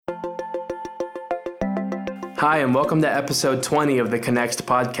Hi, and welcome to episode 20 of the Connext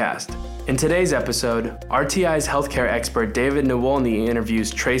podcast. In today's episode, RTI's healthcare expert David Nowolny interviews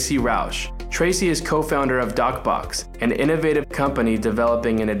Tracy Rausch. Tracy is co-founder of DocBox, an innovative company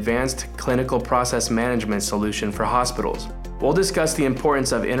developing an advanced clinical process management solution for hospitals. We'll discuss the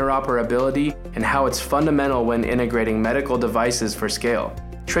importance of interoperability and how it's fundamental when integrating medical devices for scale.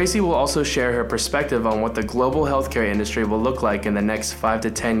 Tracy will also share her perspective on what the global healthcare industry will look like in the next 5 to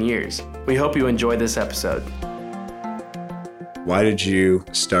 10 years. We hope you enjoy this episode. Why did you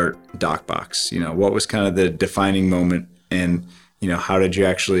start DocBox? What was kind of the defining moment, and, how did you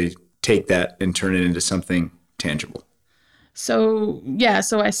actually take that and turn it into something tangible? So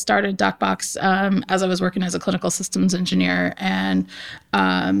I started DocBox as I was working as a clinical systems engineer, and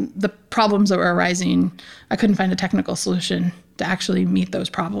the problems that were arising, I couldn't find a technical solution to actually meet those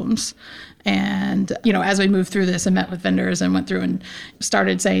problems. And, as we moved through this and met with vendors and went through and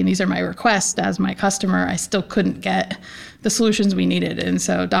started saying, these are my requests as my customer, I still couldn't get the solutions we needed. And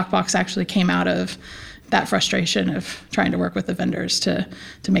so DocBox actually came out of that frustration of trying to work with the vendors to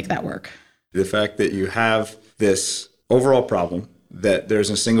make that work. The fact that you have this overall problem, that there's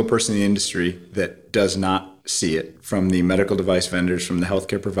a single person in the industry that does not see it, from the medical device vendors, from the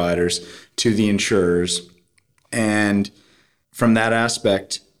healthcare providers, to the insurers. And from that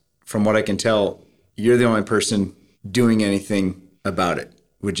aspect, from what I can tell, you're the only person doing anything about it.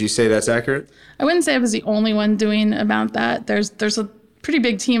 Would you say that's accurate? I wouldn't say I was the only one doing about that. There's a pretty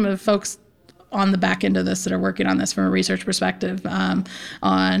big team of folks on the back end of this that are working on this from a research perspective, on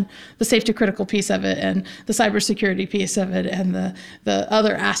the safety critical piece of it and the cybersecurity piece of it and the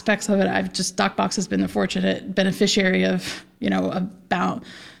other aspects of it. DocBox has been the fortunate beneficiary of, about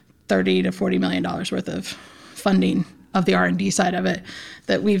 $30 to $40 million worth of funding of the R&D side of it,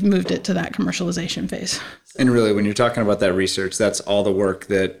 that we've moved it to that commercialization phase. And really, when you're talking about that research, that's all the work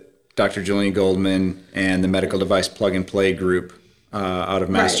that Dr. Julian Goldman and the Medical Device Plug and Play group out of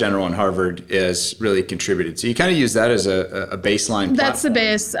Mass General and Harvard is really contributed. So you kind of use that as a baseline platform. That's the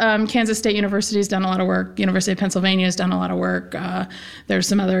base. Kansas State University has done a lot of work. University of Pennsylvania has done a lot of work. There's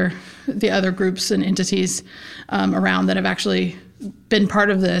the other groups and entities around that have actually been part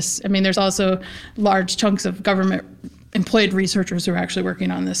of this. I mean, there's also large chunks of government employed researchers who are actually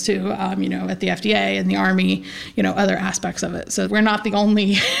working on this too, at the FDA and the Army, other aspects of it. So we're not the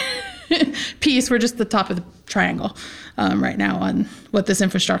only piece. We're just the top of the triangle right now on what this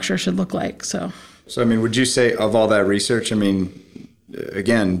infrastructure should look like. So would you say of all that research,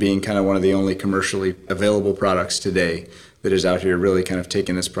 again, being kind of one of the only commercially available products today that is out here really kind of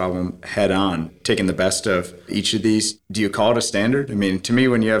taking this problem head on, taking the best of each of these, do you call it a standard? To me,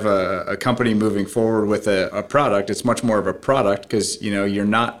 when you have a company moving forward with a product, it's much more of a product because, you're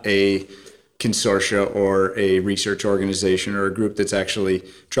not a consortia or a research organization or a group that's actually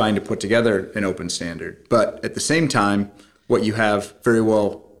trying to put together an open standard. But at the same time, what you have very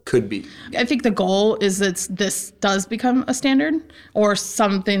well could be. I think the goal is that this does become a standard or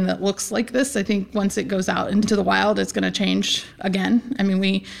something that looks like this. I think once it goes out into the wild, it's going to change again.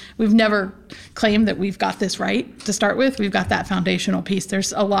 We've never claimed that we've got this right to start with. We've got that foundational piece.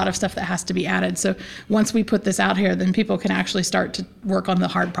 There's a lot of stuff that has to be added. So once we put this out here, then people can actually start to work on the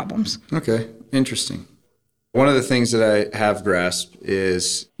hard problems. Okay, interesting. One of the things that I have grasped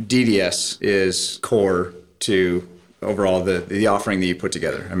is DDS is core to overall the offering that you put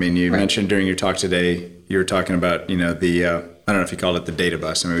together. You mentioned during your talk today, you were talking about, I don't know if you called it the data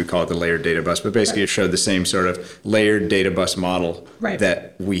bus. We call it the layered data bus, but basically it showed the same sort of layered data bus model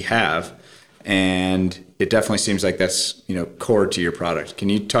that we have. And it definitely seems like that's, core to your product. Can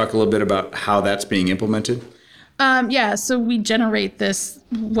you talk a little bit about how that's being implemented? So we generate this,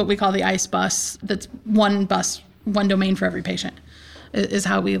 what we call the ICE bus. That's one bus, one domain for every patient, is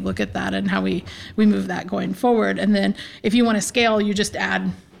how we look at that and how we move that going forward. And then if you want to scale, you just add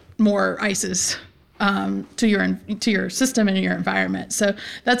more ICEs to your system and your environment. So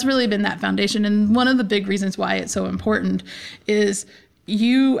that's really been that foundation. And one of the big reasons why it's so important is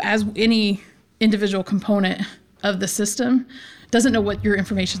you, as any individual component of the system, doesn't know what your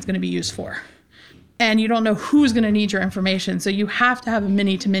information is going to be used for. And you don't know who's going to need your information. So you have to have a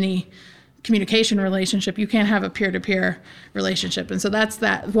many-to-many communication relationship. You can't have a peer-to-peer relationship. And so that's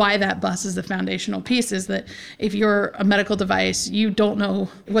why that bus is the foundational piece, is that if you're a medical device, you don't know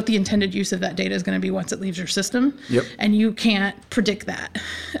what the intended use of that data is going to be once it leaves your system. Yep. And you can't predict that.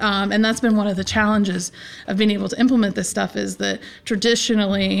 And that's been one of the challenges of being able to implement this stuff, is that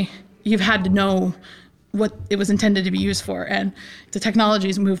traditionally you've had to know what it was intended to be used for. And the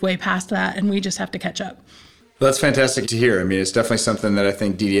technology's moved way past that, and we just have to catch up. Well, that's fantastic to hear. It's definitely something that I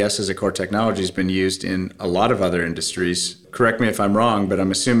think DDS as a core technology has been used in a lot of other industries. Correct me if I'm wrong, but I'm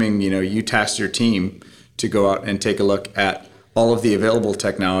assuming, you tasked your team to go out and take a look at all of the available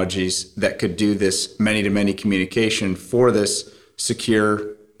technologies that could do this many-to-many communication for this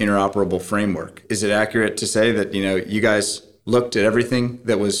secure, interoperable framework. Is it accurate to say that, you guys looked at everything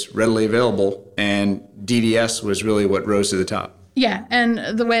that was readily available and DDS was really what rose to the top? Yeah,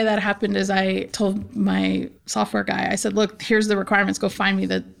 and the way that happened is I told my software guy, I said, look, here's the requirements, go find me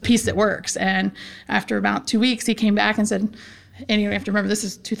the piece that works. And after about 2 weeks, he came back and said, and you have to remember, this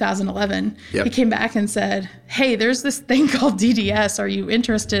is 2011. Yep. He came back and said, hey, there's this thing called DDS. Are you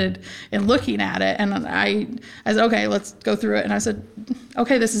interested in looking at it? And I said, okay, let's go through it. And I said,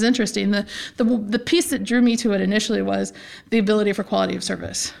 okay, this is interesting. The piece that drew me to it initially was the ability for quality of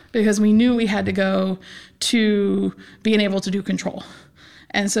service, because we knew we had to go to being able to do control.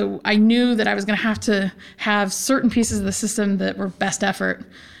 And so I knew that I was going to have certain pieces of the system that were best effort,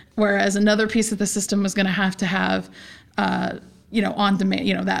 whereas another piece of the system was going to have on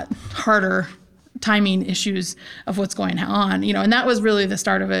demand, that harder timing issues of what's going on, and that was really the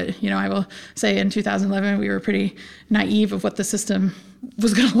start of it. I will say in 2011, we were pretty naive of what the system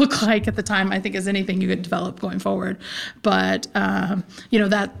was going to look like at the time, I think, as anything you could develop going forward. But,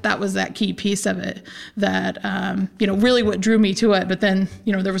 that was that key piece of it that, really what drew me to it. But then,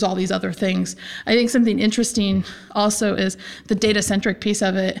 there was all these other things. I think something interesting also is the data-centric piece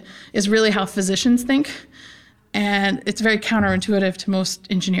of it is really how physicians think. And it's very counterintuitive to most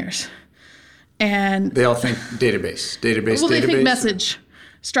engineers. And they all think database. Well, they think message,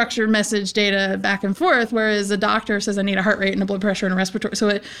 structured message data back and forth, whereas a doctor says, I need a heart rate and a blood pressure and a respiratory.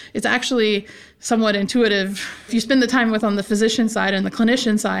 So it's actually somewhat intuitive. If you spend the time with on the physician side and the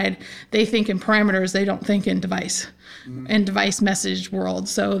clinician side, they think in parameters, they don't think in device. And device message world.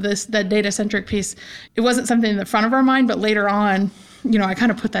 So that data-centric piece, it wasn't something in the front of our mind, but later on, I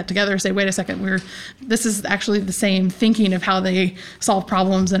kind of put that together and say, wait a second, this is actually the same thinking of how they solve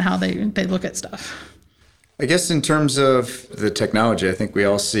problems and how they look at stuff. I guess in terms of the technology, I think we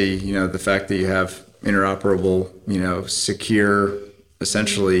all see, the fact that you have interoperable, secure,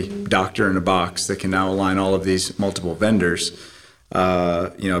 essentially doctor in a box that can now align all of these multiple vendors,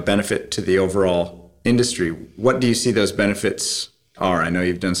 benefit to the overall industry. What do you see those benefits are? I know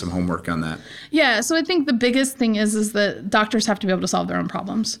you've done some homework on that. Yeah, so I think the biggest thing is that doctors have to be able to solve their own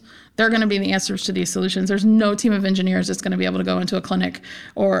problems. They're going to be the answers to these solutions. There's no team of engineers that's going to be able to go into a clinic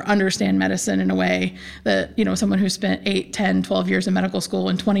or understand medicine in a way that, someone who spent 8, 10, 12 years in medical school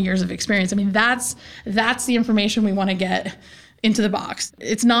and 20 years of experience. I mean, that's the information we want to get into the box.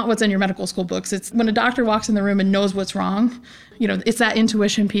 It's not what's in your medical school books. It's when a doctor walks in the room and knows what's wrong, it's that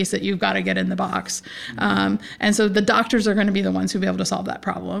intuition piece that you've got to get in the box. And so the doctors are going to be the ones who will be able to solve that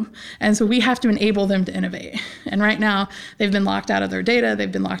problem. And so we have to enable them to innovate. And right now, they've been locked out of their data.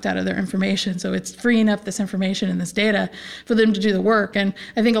 They've been locked out of their information. So it's freeing up this information and this data for them to do the work. And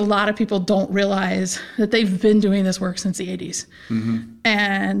I think a lot of people don't realize that they've been doing this work since the 80s. Mm-hmm.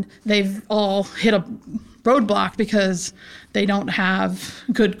 And they've all hit a roadblock because they don't have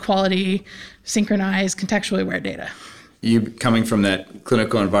good quality, synchronized, contextually aware data. You coming from that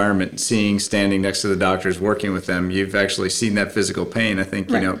clinical environment, standing next to the doctors, working with them, you've actually seen that physical pain. I think,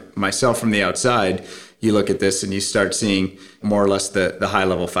 right. Myself from the outside, you look at this and you start seeing more or less the high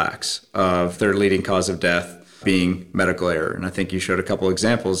level facts of their leading cause of death being medical error. And I think you showed a couple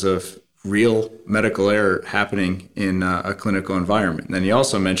examples of real medical error happening in a clinical environment. And then you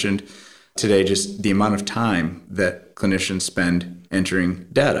also mentioned today just the amount of time that clinicians spend entering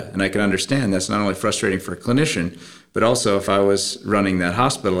data. And I can understand that's not only frustrating for a clinician, but also if I was running that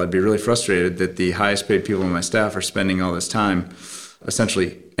hospital, I'd be really frustrated that the highest paid people on my staff are spending all this time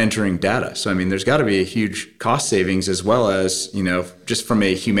essentially entering data. So, I mean, there's got to be a huge cost savings as well as, just from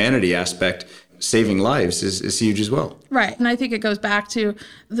a humanity aspect, saving lives is huge as well. Right. And I think it goes back to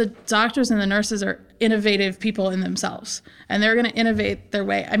the doctors and the nurses are innovative people in themselves. And they're going to innovate their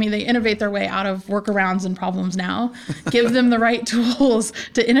way. I mean, they innovate their way out of workarounds and problems now. Give them the right tools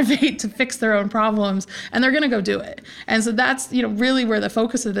to innovate, to fix their own problems, and they're going to go do it. And so that's, really where the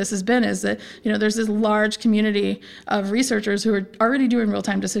focus of this has been is that, there's this large community of researchers who are already doing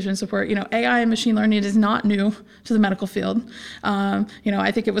real-time decision support. AI and machine learning is not new to the medical field.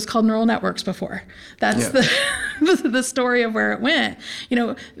 I think it was called neural networks before. That's the story of where it went.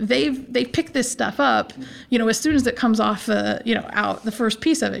 They picked this stuff up, as soon as it comes off, out the first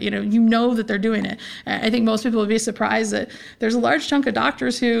piece of it, that they're doing it. I think most people would be surprised that there's a large chunk of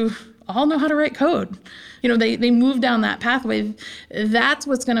doctors who all know how to write code. They move down that pathway. That's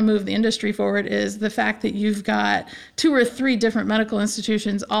what's going to move the industry forward is the fact that you've got 2 or 3 different medical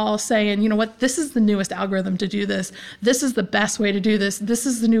institutions all saying, this is the newest algorithm to do this. This is the best way to do this. This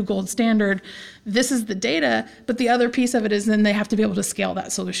is the new gold standard. This is the data. But the other piece of it is then they have to be able to scale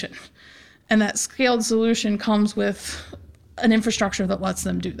that solution. And that scaled solution comes with an infrastructure that lets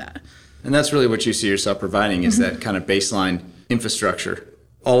them do that. And that's really what you see yourself providing is that kind of baseline infrastructure.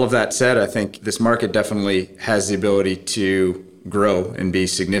 All of that said, I think this market definitely has the ability to grow and be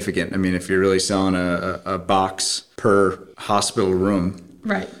significant. I mean, if you're really selling a box per hospital room,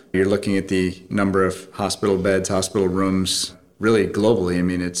 right, you're looking at the number of hospital beds, hospital rooms, really globally. I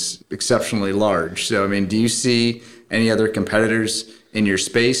mean, it's exceptionally large. So, I mean, do you see any other competitors in your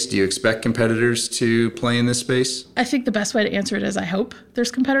space? Do you expect competitors to play in this space? I think the best way to answer it is I hope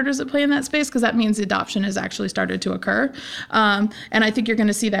there's competitors that play in that space, because that means the adoption has actually started to occur. And I think you're going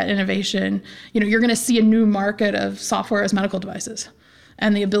to see that innovation. You're going to see a new market of software as medical devices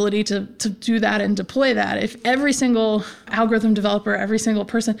and the ability to do that and deploy that. If every single algorithm developer, every single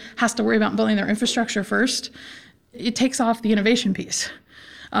person has to worry about building their infrastructure first, it takes off the innovation piece.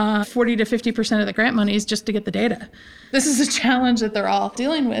 40 to 50% of the grant money is just to get the data. This is a challenge that they're all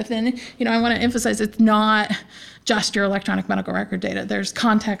dealing with. And, I want to emphasize it's not just your electronic medical record data. There's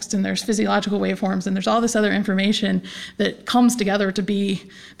context and there's physiological waveforms and there's all this other information that comes together to be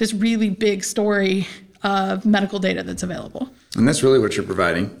this really big story of medical data that's available. And that's really what you're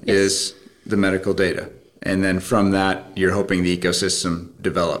providing is the medical data. And then from that, you're hoping the ecosystem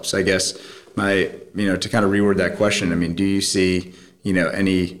develops. I guess to kind of reword that question, I mean, do you see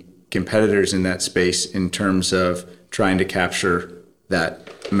any competitors in that space in terms of trying to capture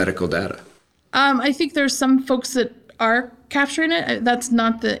that medical data? I think there's some folks that are capturing it. That's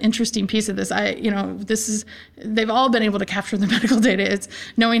not the interesting piece of this. They've all been able to capture the medical data. It's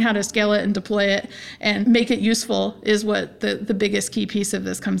knowing how to scale it and deploy it and make it useful is what the biggest key piece of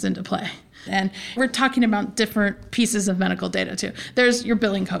this comes into play. And we're talking about different pieces of medical data too. There's your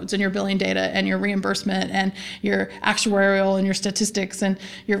billing codes and your billing data and your reimbursement and your actuarial and your statistics and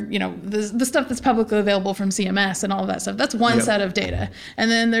your, the stuff that's publicly available from CMS and all of that stuff. That's one set of data.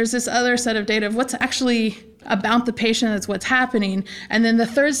 And then there's this other set of data of what's actually about the patient, that's what's happening. And then the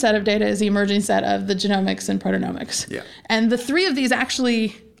third set of data is the emerging set of the genomics and proteomics. Yeah. And the three of these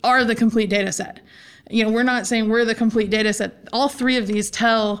actually are the complete data set. We're not saying we're the complete data set. All three of these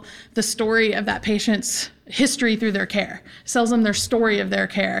tell the story of that patient's history through their care, tells them their story of their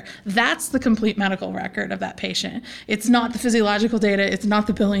care. That's the complete medical record of that patient. It's not the physiological data. It's not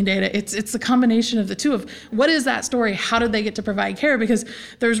the billing data. It's the combination of the two of what is that story? How did they get to provide care? Because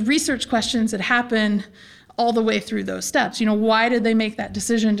there's research questions that happen all the way through those steps. Why did they make that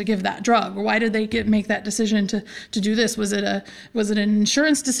decision to give that drug? Or why did they make that decision to do this? Was it an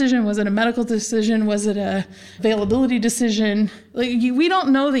insurance decision? Was it a medical decision? Was it a availability decision? We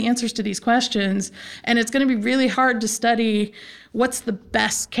don't know the answers to these questions, and it's going to be really hard to study what's the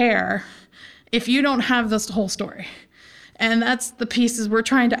best care if you don't have this whole story. And that's the pieces we're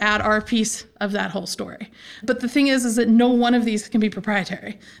trying to add our piece of that whole story. But the thing is that no one of these can be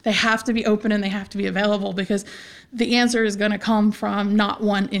proprietary. They have to be open and they have to be available because the answer is going to come from not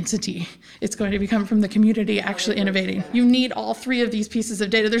one entity. It's going to come from the community actually innovating. You need all three of these pieces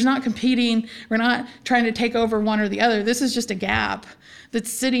of data. There's not competing. We're not trying to take over one or the other. This is just a gap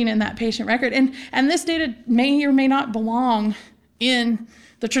that's sitting in that patient record. And this data may or may not belong in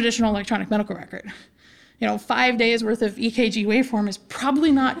the traditional electronic medical record. 5 days worth of EKG waveform is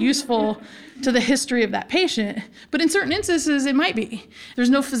probably not useful to the history of that patient, but in certain instances it might be. There's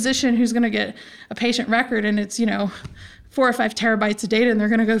no physician who's going to get a patient record and it's 4 or 5 terabytes of data and they're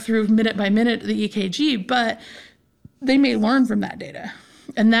going to go through minute by minute the EKG, but they may learn from that data.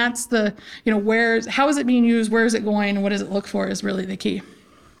 And that's the, how is it being used, where is it going, and what does it look for is really the key.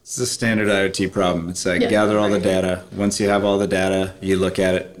 It's a standard IoT problem. It's like gather all the data. Once you have all the data, you look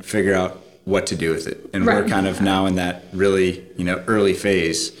at it, figure out what to do with it. And we're kind of now in that really, early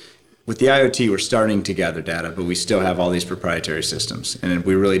phase. With the IoT, we're starting to gather data, but we still have all these proprietary systems, and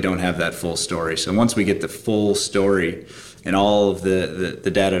we really don't have that full story. So once we get the full story and all of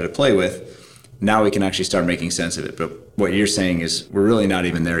the data to play with, now we can actually start making sense of it. But what you're saying is we're really not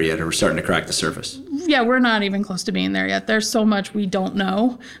even there yet, or we're starting to crack the surface. Yeah, we're not even close to being there yet. There's so much we don't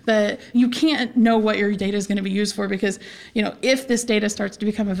know that you can't know what your data is going to be used for because, if this data starts to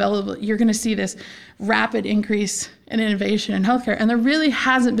become available, you're going to see this rapid increase in innovation in healthcare. And there really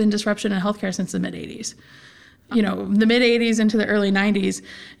hasn't been disruption in healthcare since the mid-'80s. The mid-'80s into the early 90s,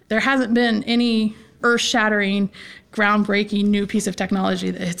 there hasn't been any earth-shattering, groundbreaking new piece of technology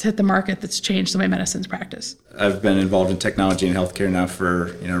that's hit the market that's changed the way medicine's practiced. I've been involved in technology and healthcare now for,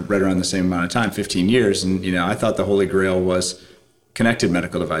 right around the same amount of time, 15 years. And, I thought the holy grail was connected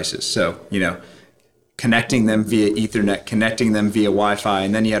medical devices. So, connecting them via Ethernet, connecting them via Wi-Fi,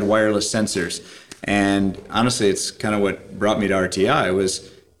 and then you had wireless sensors. And honestly, it's kind of what brought me to RTI was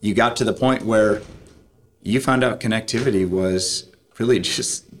you got to the point where you found out connectivity was really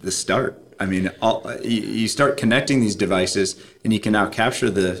just the start. I mean, you start connecting these devices and you can now capture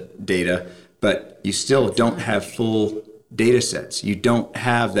the data, but you still don't have full data sets. You don't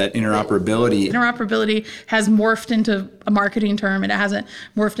have that interoperability. Interoperability has morphed into a marketing term. It hasn't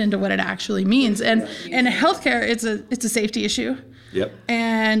morphed into what it actually means. And in healthcare, it's a safety issue. Yep.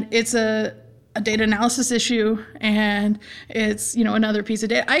 And it's a data analysis issue, and it's, another piece of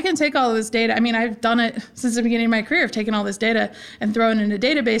data. I can take all of this data. I mean, I've done it since the beginning of my career. I've taken all this data and thrown it in a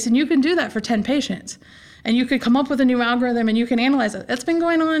database, and you can do that for 10 patients. And you could come up with a new algorithm and you can analyze it. That's been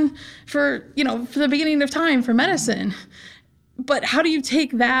going on for the beginning of time for medicine. But how do you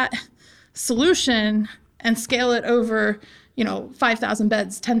take that solution and scale it over 5,000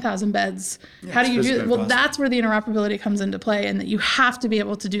 beds, 10,000 beds? Yeah, how do you do it? Well, that's where the interoperability comes into play, and that you have to be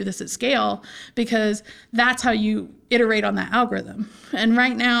able to do this at scale, because that's how you iterate on that algorithm. And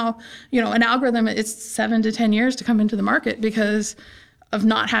right now, an algorithm, it's 7 to 10 years to come into the market because of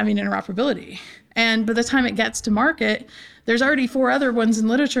not having interoperability. And by the time it gets to market, there's already 4 other ones in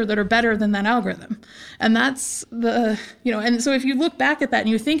literature that are better than that algorithm. And that's and so if you look back at that and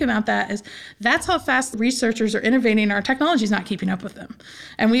you think about that, that's how fast researchers are innovating. Our technology is not keeping up with them.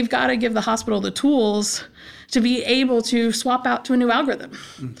 And we've got to give the hospital the tools to be able to swap out to a new algorithm.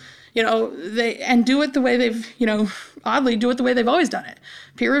 And do it the way they've, oddly do it the way they've always done it.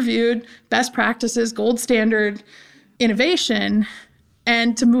 Peer-reviewed, best practices, gold standard innovation,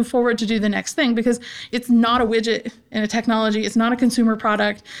 and to move forward to do the next thing, because it's not a widget in a technology. It's not a consumer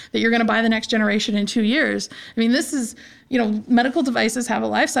product that you're going to buy the next generation in 2 years. I mean, this is, medical devices have a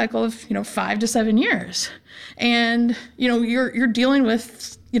life cycle of, 5 to 7 years. And, you're dealing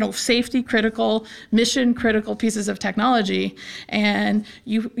with, safety critical, mission critical pieces of technology. And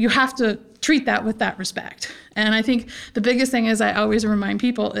you have to treat that with that respect. And I think the biggest thing is I always remind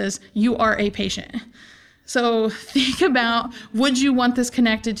people is you are a patient. So think about, would you want this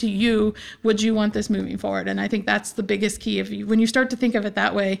connected to you? Would you want this moving forward? And I think that's the biggest key. When you start to think of it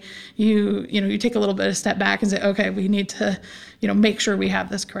that way, you take a little bit of a step back and say, okay, we need to, make sure we have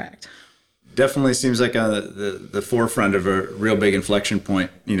this correct. Definitely seems like the forefront of a real big inflection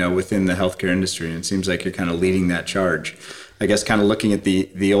point, within the healthcare industry. And it seems like you're kind of leading that charge. I guess kind of looking at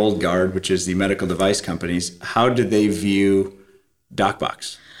the old guard, which is the medical device companies, how do they view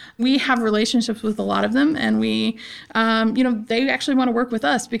DocBox? We have relationships with a lot of them, and we, they actually want to work with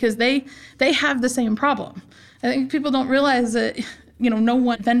us because they have the same problem. I think people don't realize that, no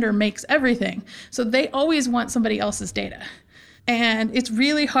one vendor makes everything. So they always want somebody else's data. And it's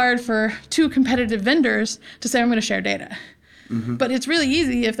really hard for 2 competitive vendors to say, I'm going to share data. Mm-hmm. But it's really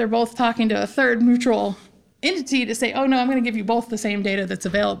easy if they're both talking to a third neutral entity to say, oh no, I'm going to give you both the same data that's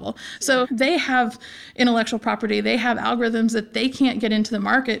available. So they have intellectual property, they have algorithms that they can't get into the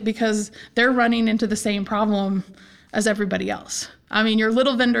market because they're running into the same problem as everybody else. I mean, your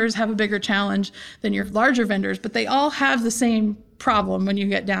little vendors have a bigger challenge than your larger vendors, but they all have the same problem when you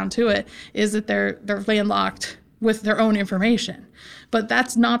get down to it, is that they're landlocked with their own information. But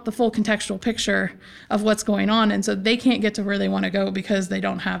that's not the full contextual picture of what's going on. And so they can't get to where they want to go because they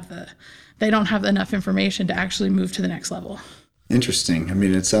don't have enough information to actually move to the next level. Interesting. I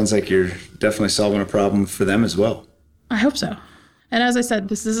mean, it sounds like you're definitely solving a problem for them as well. I hope so. And as I said,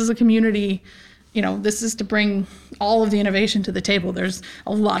 this is a community, this is to bring all of the innovation to the table. There's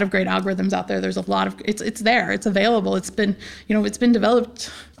a lot of great algorithms out there. There's a lot of, it's there, it's available. It's been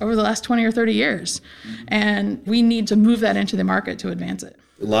developed over the last 20 or 30 years. Mm-hmm. And we need to move that into the market to advance it.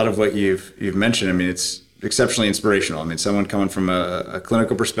 A lot of what you've mentioned, I mean, it's exceptionally inspirational. I mean, someone coming from a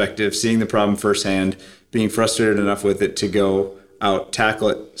clinical perspective, seeing the problem firsthand, being frustrated enough with it to go out, tackle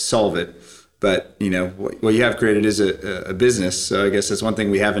it, solve it. But, what you have created is a business. So I guess that's one thing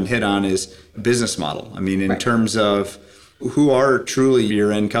we haven't hit on is business model. I mean, in terms of who are truly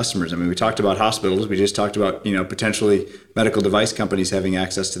your end customers. I mean, we talked about hospitals. We just talked about, potentially medical device companies having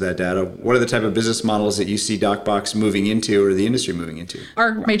access to that data. What are the type of business models that you see DocBox moving into, or the industry moving into?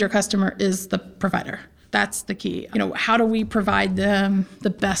 Our major customer is the provider. That's the key. How do we provide them the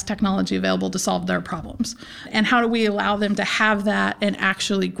best technology available to solve their problems? And how do we allow them to have that and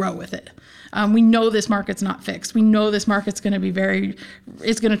actually grow with it? We know this market's not fixed. We know this market's going to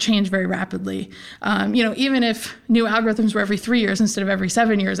it's going to change very rapidly. Even if new algorithms were every 3 years instead of every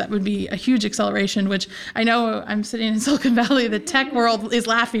 7 years, that would be a huge acceleration, which I know I'm sitting in Silicon Valley. The tech world is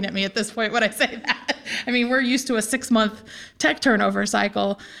laughing at me at this point when I say that. I mean, we're used to a 6-month tech turnover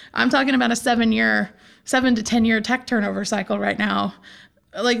cycle. I'm talking about a 7 to 10 year tech turnover cycle right now.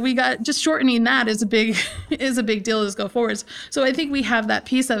 Like, we got, just shortening that is a big deal as go forwards. So I think we have that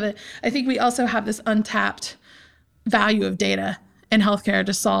piece of it. I think we also have this untapped value of data in healthcare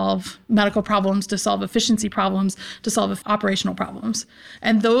to solve medical problems, to solve efficiency problems, to solve operational problems.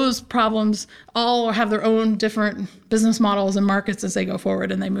 And those problems all have their own different business models and markets as they go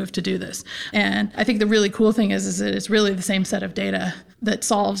forward and they move to do this. And I think the really cool thing is that it's really the same set of data that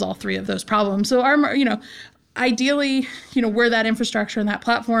solves all three of those problems. So ideally, we're that infrastructure and that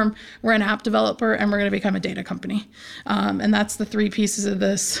platform, we're an app developer, and we're going to become a data company. And that's the three pieces of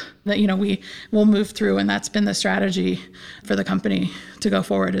this that, we will move through. And that's been the strategy for the company to go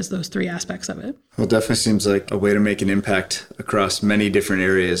forward, is those three aspects of it. Well, it definitely seems like a way to make an impact across many different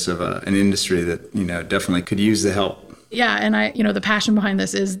areas of an industry that, definitely could use the help. Yeah. And the passion behind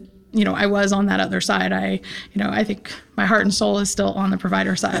this is, I was on that other side. I think my heart and soul is still on the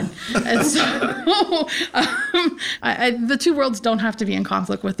provider side. And so the two worlds don't have to be in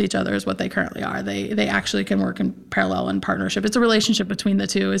conflict with each other is what they currently are. They actually can work in parallel and partnership. It's a relationship between the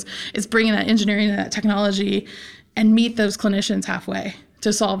two. Is bringing that engineering and that technology and meet those clinicians halfway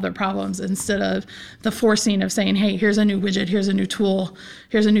to solve their problems instead of the forcing of saying, hey, here's a new widget, here's a new tool,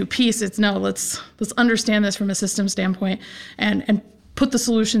 here's a new piece. It's no, let's understand this from a system standpoint and put the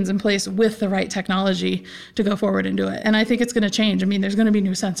solutions in place with the right technology to go forward and do it. And I think it's going to change. I mean, there's going to be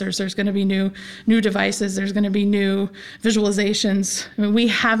new sensors, there's going to be new devices, there's going to be new visualizations. I mean, we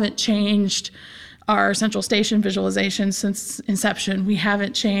haven't changed our central station visualizations since inception. We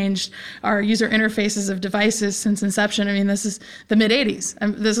haven't changed our user interfaces of devices since inception. I mean, this is the mid-'80s.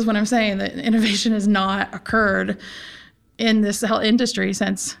 This is what I'm saying, that innovation has not occurred in this health industry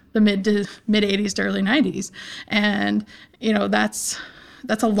since the mid 80s to early 90s. And, that's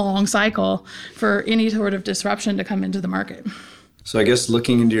a long cycle for any sort of disruption to come into the market. So I guess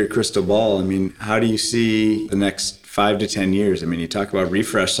looking into your crystal ball, I mean, how do you see the next 5 to 10 years? I mean, you talk about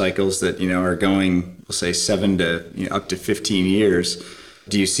refresh cycles that, are going, we'll say 7 to up to 15 years.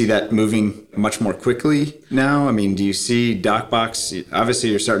 Do you see that moving much more quickly now? I mean, do you see DocBox, obviously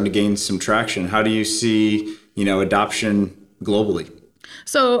you're starting to gain some traction. How do you see, adoption globally?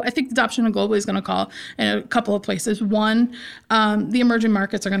 So I think adoption globally is going to call in a couple of places. One, the emerging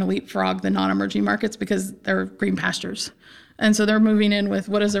markets are going to leapfrog the non-emerging markets because they're green pastures. And so they're moving in with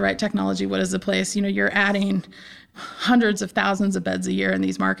what is the right technology, what is the place. You're adding hundreds of thousands of beds a year in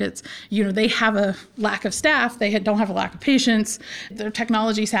these markets. They have a lack of staff. They don't have a lack of patients. They're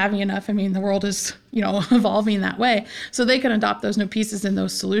technology savvy enough. I mean, the world is, evolving that way. So they can adopt those new pieces and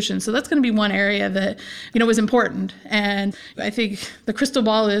those solutions. So that's going to be one area that, is important. And I think the crystal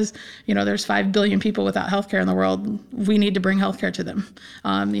ball is, there's 5 billion people without healthcare in the world. We need to bring healthcare to them.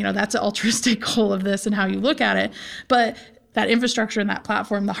 That's an altruistic goal of this and how you look at it. But that infrastructure and that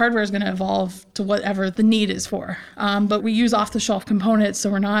platform, the hardware is going to evolve to whatever the need is for. But we use off-the-shelf components, so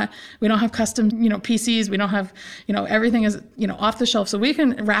we don't have custom, PCs. We don't have, everything is, off the shelf. So we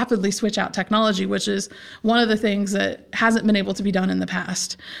can rapidly switch out technology, which is one of the things that hasn't been able to be done in the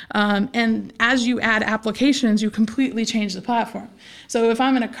past. And as you add applications, you completely change the platform. So if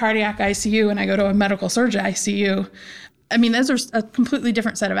I'm in a cardiac ICU and I go to a medical surgery ICU, I mean, those are a completely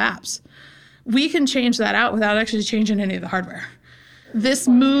different set of apps. We can change that out without actually changing any of the hardware. This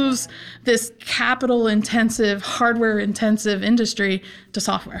moves this capital-intensive, hardware-intensive industry to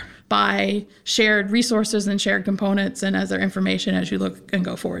software by shared resources and shared components and as their information as you look and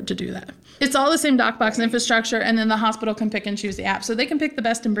go forward to do that. It's all the same DocBox infrastructure, and then the hospital can pick and choose the app. So they can pick the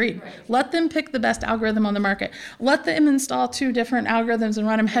best in breed. Let them pick the best algorithm on the market. Let them install 2 different algorithms and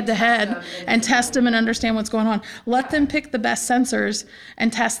run them head-to-head and test them and understand what's going on. Let them pick the best sensors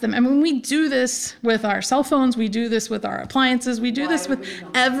and test them. And when we do this with our cell phones, we do this with our appliances, we do this with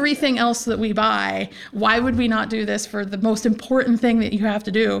everything else that we buy, why would we not do this for the most important thing that you have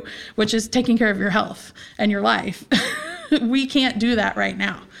to do, which is taking care of your health and your life? We can't do that right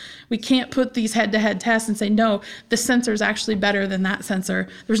now. We can't put these head-to-head tests and say, no, this sensor is actually better than that sensor.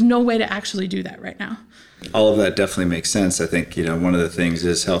 There's no way to actually do that right now. All of that definitely makes sense. I think, one of the things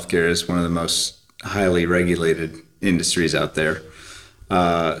is healthcare is one of the most highly regulated industries out there.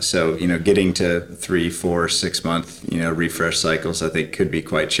 So, getting to 3, 4, 6 month, refresh cycles, I think could be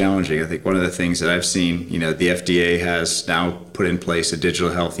quite challenging. I think one of the things that I've seen, the FDA has now put in place a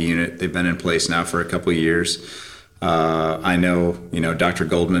digital health unit. They've been in place now for a couple of years. I know, Dr.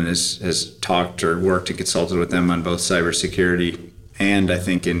 Goldman has talked or worked and consulted with them on both cybersecurity and I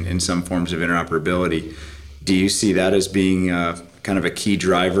think in some forms of interoperability. Do you see that as being kind of a key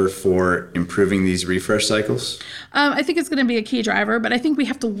driver for improving these refresh cycles? I think it's going to be a key driver, but I think we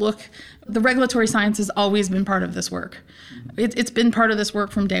have to look. The regulatory science has always been part of this work. It's been part of this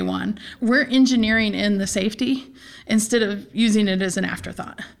work from day one. We're engineering in the safety instead of using it as an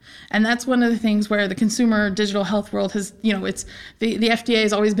afterthought. And that's one of the things where the consumer digital health world has, it's the FDA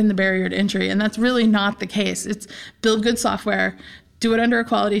has always been the barrier to entry, and that's really not the case. It's build good software, do it under a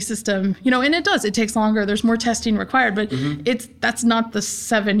quality system, and it takes longer. There's more testing required, but that's not the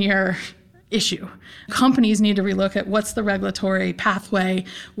 7-year issue. Companies need to relook at what's the regulatory pathway,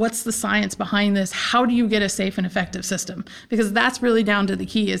 what's the science behind this, how do you get a safe and effective system? Because that's really down to the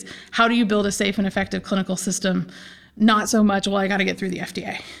key is how do you build a safe and effective clinical system? Not so much, well, I got to get through the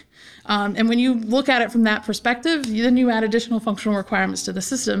FDA. And when you look at it from that perspective, then you add additional functional requirements to the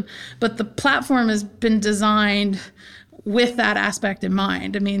system. But the platform has been designed with that aspect in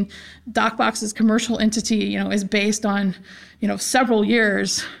mind. I mean, DocBox's commercial entity, is based on, several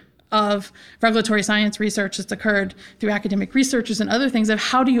years of regulatory science research that's occurred through academic researchers and other things of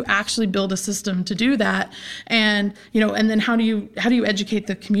how do you actually build a system to do that, and and then how do you educate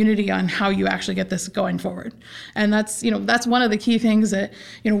the community on how you actually get this going forward. And that's one of the key things that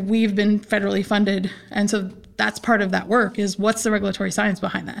we've been federally funded, and so that's part of that work is what's the regulatory science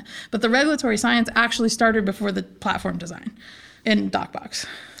behind that. But the regulatory science actually started before the platform design in DocBox.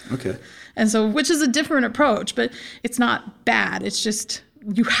 Okay. And so, which is a different approach, but it's not bad. It's just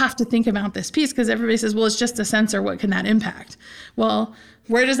you have to think about this piece because everybody says, well, it's just a sensor. What can that impact? Well,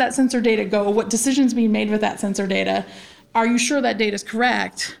 where does that sensor data go? What decisions being made with that sensor data? Are you sure that data is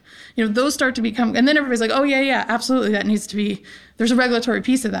correct? Those start to become, and then everybody's like, oh, yeah, absolutely. That needs to be, there's a regulatory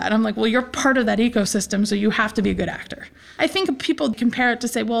piece of that. And I'm like, well, you're part of that ecosystem, so you have to be a good actor. I think people compare it to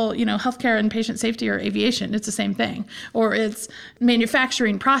say, well, healthcare and patient safety or aviation, it's the same thing. Or it's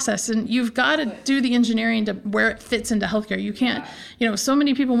manufacturing process. And you've got to do the engineering to where it fits into healthcare. You can't, so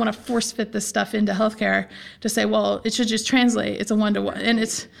many people want to force fit this stuff into healthcare to say, well, it should just translate. It's a one-to-one. And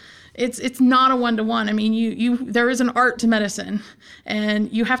it's not a one-to-one. I mean, there is an art to medicine,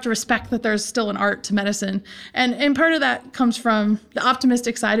 and you have to respect that there's still an art to medicine. And part of that comes from the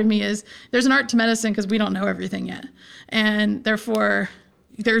optimistic side of me is there's an art to medicine because we don't know everything yet. And therefore,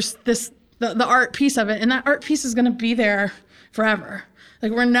 there's the art piece of it, and that art piece is going to be there forever.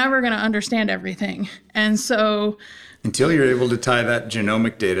 Like, we're never going to understand everything. And so until you're able to tie that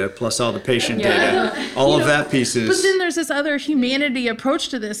genomic data plus all the patient data, all of that pieces. But then there's this other humanity approach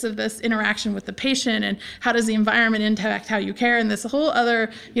to this, of this interaction with the patient and how does the environment impact how you care, and this whole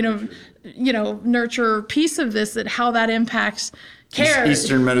other, nurture piece of this, that how that impacts care.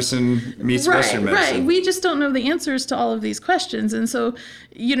 Eastern medicine meets Western medicine. Right. We just don't know the answers to all of these questions. And so,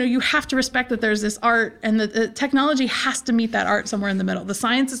 you have to respect that there's this art, and the technology has to meet that art somewhere in the middle. The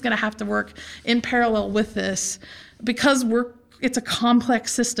science is going to have to work in parallel with this, because it's a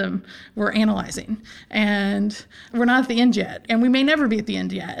complex system we're analyzing, and we're not at the end yet, and we may never be at the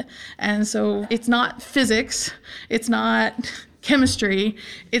end yet. And so it's not physics, it's not chemistry,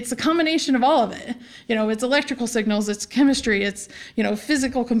 it's a combination of all of it. It's electrical signals, it's chemistry, it's,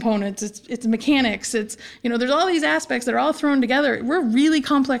 physical components, it's mechanics, it's, there's all these aspects that are all thrown together. We're a really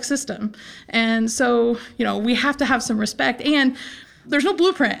complex system. And so, we have to have some respect, and there's no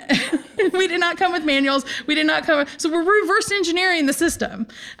blueprint. We did not come with manuals. So we're reverse engineering the system.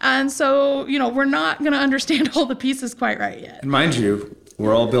 And so, we're not going to understand all the pieces quite right yet. And mind you,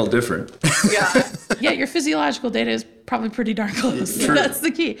 we're all built different. Yeah, your physiological data is probably pretty darn close. That's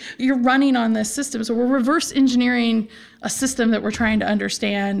the key. You're running on this system. So we're reverse engineering a system that we're trying to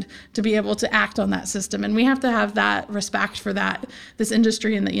understand to be able to act on that system. And we have to have that respect for this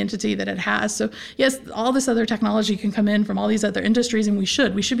industry and the entity that it has. So yes, all this other technology can come in from all these other industries, and we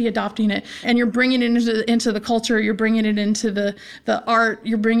should be adopting it. And you're bringing it into the culture, you're bringing it into the art,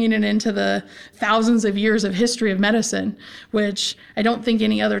 you're bringing it into the thousands of years of history of medicine, which I don't think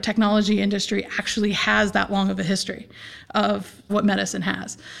any other technology industry actually has that long of a history of what medicine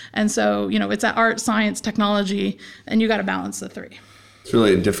has. And so, it's that art, science, technology, and you got to balance the three. It's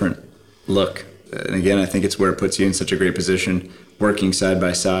really a different look. And again, I think it's where it puts you in such a great position, working side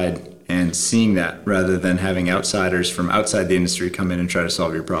by side and seeing that rather than having outsiders from outside the industry come in and try to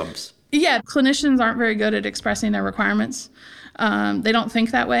solve your problems. Yeah, clinicians aren't very good at expressing their requirements. They don't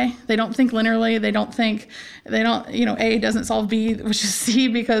think that way. They don't think linearly. A doesn't solve B, which is C,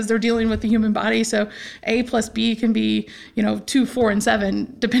 because they're dealing with the human body. So A plus B can be, 2, 4, and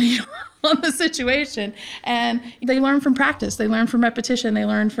 7, depending on the situation. And they learn from practice. They learn from repetition. They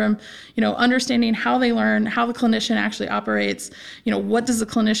learn from, understanding how they learn, how the clinician actually operates, what does the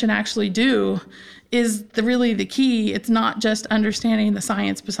clinician actually do is really the key. It's not just understanding the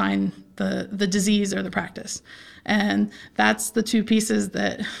science behind the disease or the practice. And that's the two pieces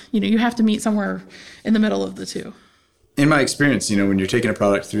that, you have to meet somewhere in the middle of the two. In my experience, when you're taking a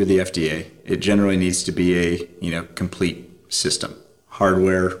product through the FDA, it generally needs to be a, complete system.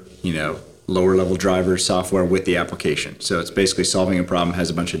 Hardware, lower level drivers, software with the application. So it's basically solving a problem,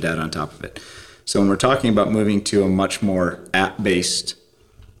 has a bunch of data on top of it. So when we're talking about moving to a much more app-based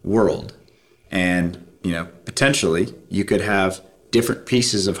world, and, potentially you could have different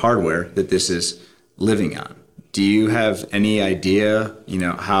pieces of hardware that this is living on. Do you have any idea,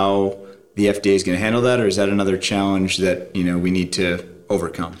 how the FDA is going to handle that, or is that another challenge that, we need to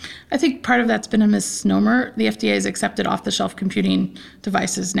overcome? I think part of that's been a misnomer. The FDA has accepted off-the-shelf computing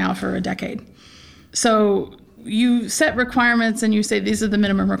devices now for a decade. So you set requirements and you say, these are the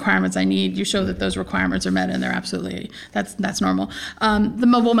minimum requirements I need. You show that those requirements are met, and they're absolutely, that's normal. The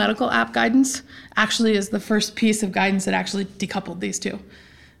mobile medical app guidance actually is the first piece of guidance that actually decoupled these two.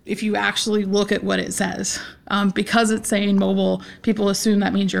 If you actually look at what it says, because it's saying mobile, people assume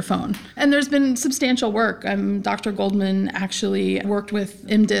that means your phone. And there's been substantial work. Dr. Goldman actually worked with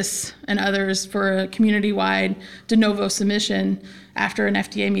MDIS and others for a community-wide de novo submission after an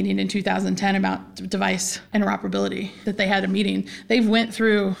FDA meeting in 2010 about device interoperability, that they had a meeting. They've went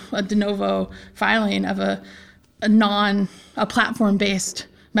through a de novo filing of a platform-based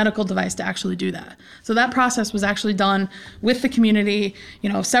medical device to actually do that. So that process was actually done with the community,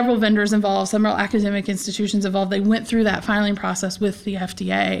 several vendors involved, several academic institutions involved. They went through that filing process with the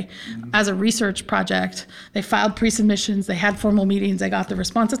FDA as a research project. They filed pre-submissions, they had formal meetings, they got the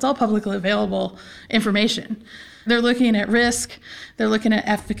response. It's all publicly available information. They're looking at risk, they're looking at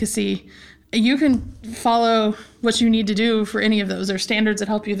efficacy. You can follow what you need to do for any of those. There's standards that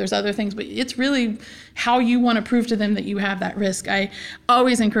help you. There's other things, but it's really how you want to prove to them that you have that risk. I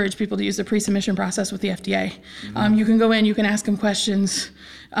always encourage people to use the pre-submission process with the FDA. You can go in, you can ask them questions.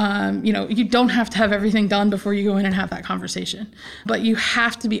 You don't have to have everything done before you go in and have that conversation, but you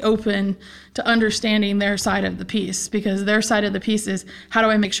have to be open to understanding their side of the piece, because their side of the piece is, how do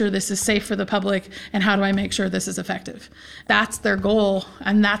I make sure this is safe for the public, and how do I make sure this is effective? That's their goal,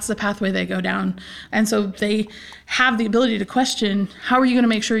 and that's the pathway they go down. And so they have the ability to question, how are you going to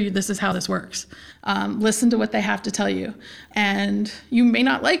make sure this is how this works? Listen to what they have to tell you. And you may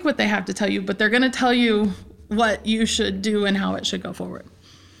not like what they have to tell you, but they're going to tell you what you should do and how it should go forward.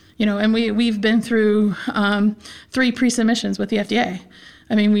 And we've been through 3 pre-submissions with the FDA.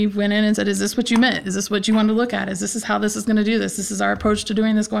 We went in and said, is this what you meant? Is this what you want to look at? Is this how this is going to do this? This is our approach to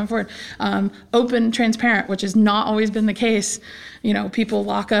doing this going forward. Open, transparent, which has not always been the case. People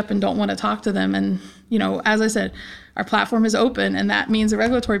lock up and don't want to talk to them. And, as I said, our platform is open, and that means the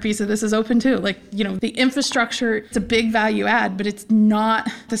regulatory piece of this is open too. The infrastructure, it's a big value add, but it's not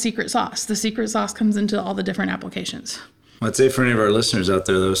the secret sauce. The secret sauce comes into all the different applications. Well, I'd say for any of our listeners out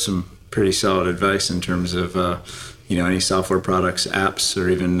there, that was some pretty solid advice in terms of, any software products, apps, or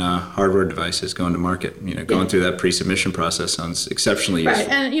even hardware devices going to market. Going through that pre-submission process sounds exceptionally useful.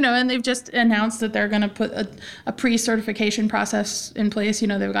 Right, and they've just announced that they're going to put a pre-certification process in place.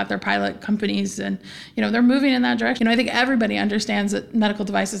 They've got their pilot companies, and they're moving in that direction. I think everybody understands that medical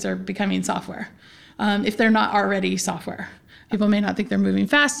devices are becoming software, if they're not already software. People may not think they're moving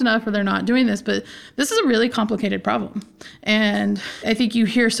fast enough or they're not doing this, but this is a really complicated problem. And I think you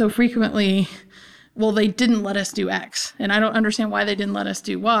hear so frequently, well, they didn't let us do X. And I don't understand why they didn't let us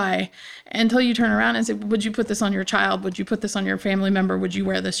do Y, until you turn around and say, would you put this on your child? Would you put this on your family member? Would you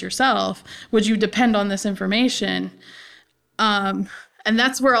wear this yourself? Would you depend on this information? And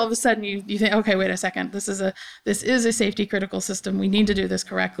that's where all of a sudden you think, okay, wait a second, this is a safety critical system. We need to do this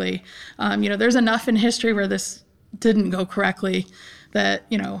correctly. There's enough in history where this didn't go correctly that,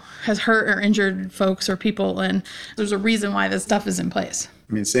 has hurt or injured folks or people. And there's a reason why this stuff is in place.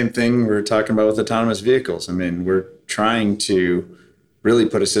 Same thing we're talking about with autonomous vehicles. We're trying to really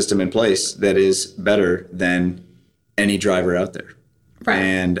put a system in place that is better than any driver out there. Right.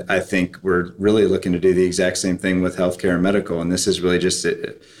 And I think we're really looking to do the exact same thing with healthcare and medical. And this is really just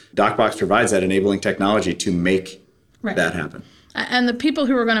DocBox provides that enabling technology to make that happen. And the people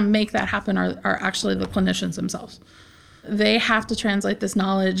who are going to make that happen are actually the clinicians themselves. They have to translate this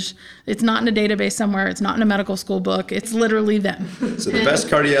knowledge. It's not in a database somewhere. It's not in a medical school book. It's literally them. So the best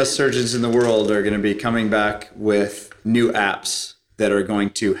cardiac surgeons in the world are going to be coming back with new apps that are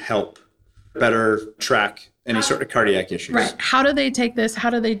going to help better track any sort of cardiac issues. Right. How do they take this? How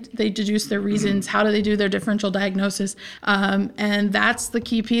do they deduce their reasons? How do they do their differential diagnosis? And that's the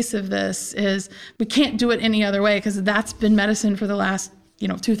key piece of this, is we can't do it any other way, because that's been medicine for the last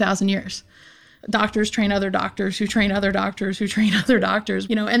 2,000 years. Doctors train other doctors who train other doctors who train other doctors,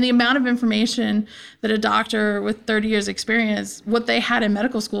 and the amount of information that a doctor with 30 years experience, what they had in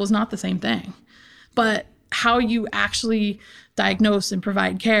medical school is not the same thing. But how you actually diagnose and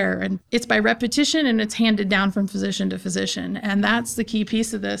provide care, and it's by repetition, and it's handed down from physician to physician. And that's the key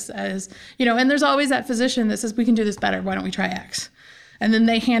piece of this, as and there's always that physician that says, we can do this better. Why don't we try X? and then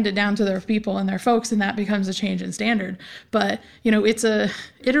they hand it down to their people and their folks, and that becomes a change in standard. But, it's a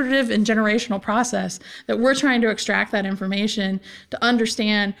iterative and generational process that we're trying to extract that information to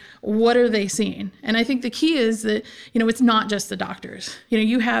understand what are they seeing. And I think the key is that, it's not just the doctors.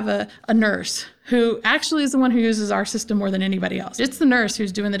 You have a nurse who actually is the one who uses our system more than anybody else. It's the nurse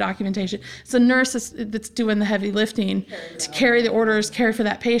who's doing the documentation. It's the nurse that's doing the heavy lifting to carry the orders, care for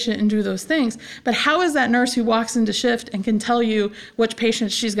that patient, and do those things. But how is that nurse who walks into shift and can tell you which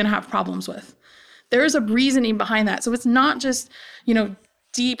patients she's going to have problems with? There is a reasoning behind that. So it's not just,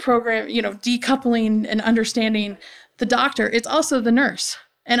 decoupling and understanding the doctor. It's also the nurse.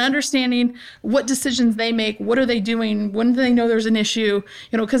 And understanding what decisions they make, what are they doing, when do they know there's an issue,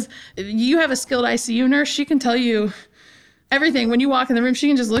 because you have a skilled ICU nurse, she can tell you everything. When you walk in the room, she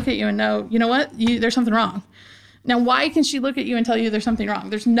can just look at you and know, there's something wrong. Now, why can she look at you and tell you there's something wrong?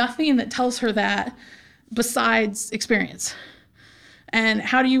 There's nothing that tells her that besides experience. And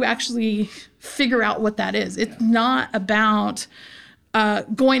how do you actually figure out what that is? It's not about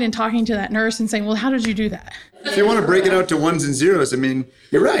going and talking to that nurse and saying, well, how did you do that? If you want to break it out to ones and zeros,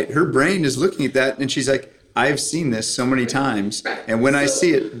 you're right. Her brain is looking at that and she's like, I've seen this so many times. And when I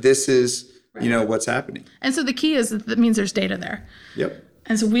see it, this is, what's happening. And so the key is that means there's data there. Yep.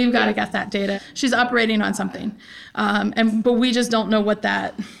 And so we've got to get that data. She's operating on something. But we just don't know what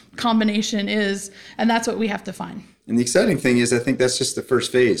that combination is. And that's what we have to find. And the exciting thing is, I think that's just the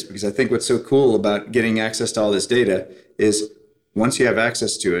first phase, because I think what's so cool about getting access to all this data is once you have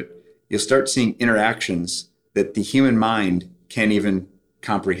access to it, you'll start seeing interactions that the human mind can't even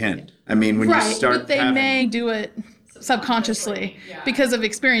comprehend. When you start but they may do it subconsciously because of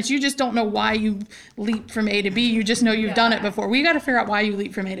experience. You just don't know why you leap from A to B. You just know you've done it before. We got to figure out why you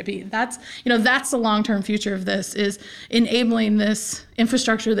leap from A to B. That's the long-term future of this, is enabling this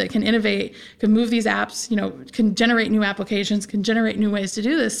infrastructure that can innovate, can move these apps, can generate new applications, can generate new ways to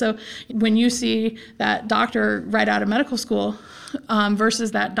do this. So when you see that doctor right out of medical school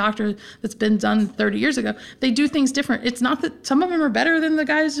versus that doctor that's been done 30 years ago, they do things different. It's not that some of them are better than the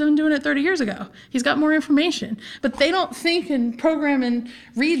guys who've been doing it 30 years ago. He's got more information, but they don't think and program and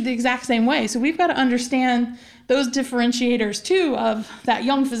read the exact same way. So we've got to understand those differentiators too, of that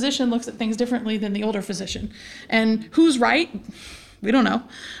young physician looks at things differently than the older physician. And who's right? We don't know.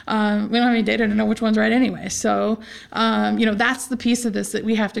 We don't have any data to know which one's right anyway. So, that's the piece of this that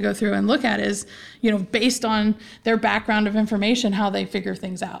we have to go through and look at is, based on their background of information, how they figure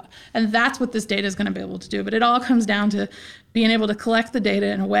things out. And that's what this data is going to be able to do. But it all comes down to being able to collect the data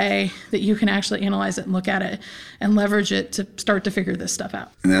in a way that you can actually analyze it and look at it and leverage it to start to figure this stuff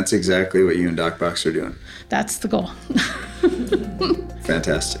out. And that's exactly what you and DocBox are doing. That's the goal.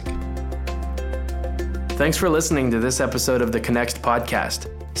 Fantastic. Thanks for listening to this episode of the Connext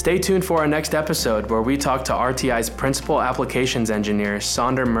podcast. Stay tuned for our next episode where we talk to RTI's principal applications engineer,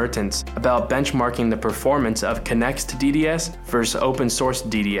 Sonder Mertens, about benchmarking the performance of Connext DDS versus open source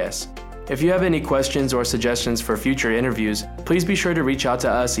DDS. If you have any questions or suggestions for future interviews, please be sure to reach out to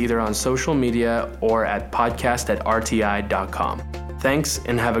us either on social media or at podcast@rti.com. Thanks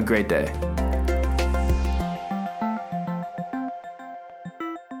and have a great day.